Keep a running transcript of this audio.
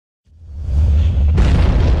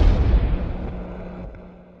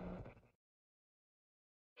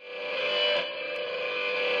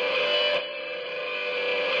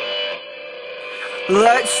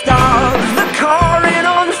Let's stop the car and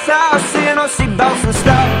unfasten our seatbelts and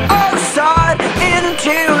step outside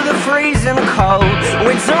into the freezing cold.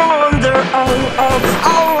 Winter wonder,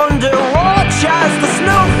 I wonder, watch as the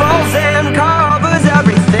snow falls and covers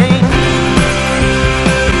everything.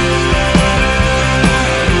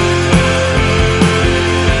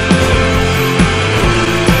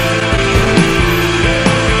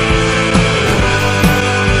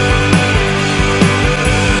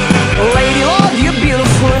 Lady Lord, you're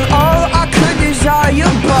beautiful and all I could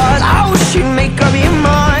desire, but I wish you'd make up your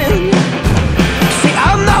mind. See,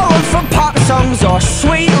 I'm not one for pop songs or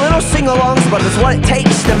sweet little sing-alongs, but it's what it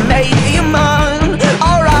takes to make you mine.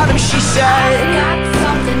 Alright, and she said, I got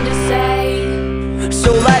something to say.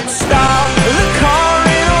 so let's stop the car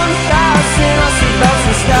and unfasten our seatbelts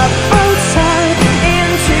and step outside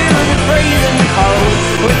into the freezing cold.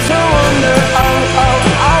 Winter wonder,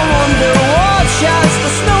 I wonder, watch as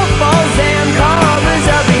the snow falls and covers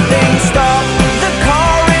everything. Stop the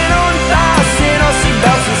car and unfasten our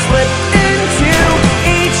seatbelts and slip into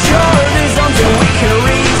each other's arms, and we can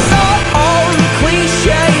resolve all the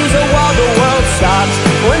cliches of while the world stops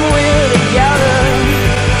when we're together.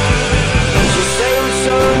 Just say what's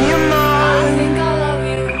on your mind. I think I love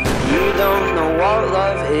you. You don't know what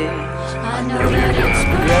love is. I know that it's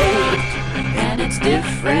great and it's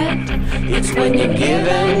different. It's when you give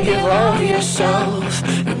and give of yourself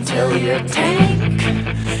Until your tank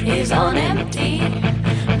is on empty,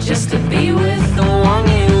 just to be with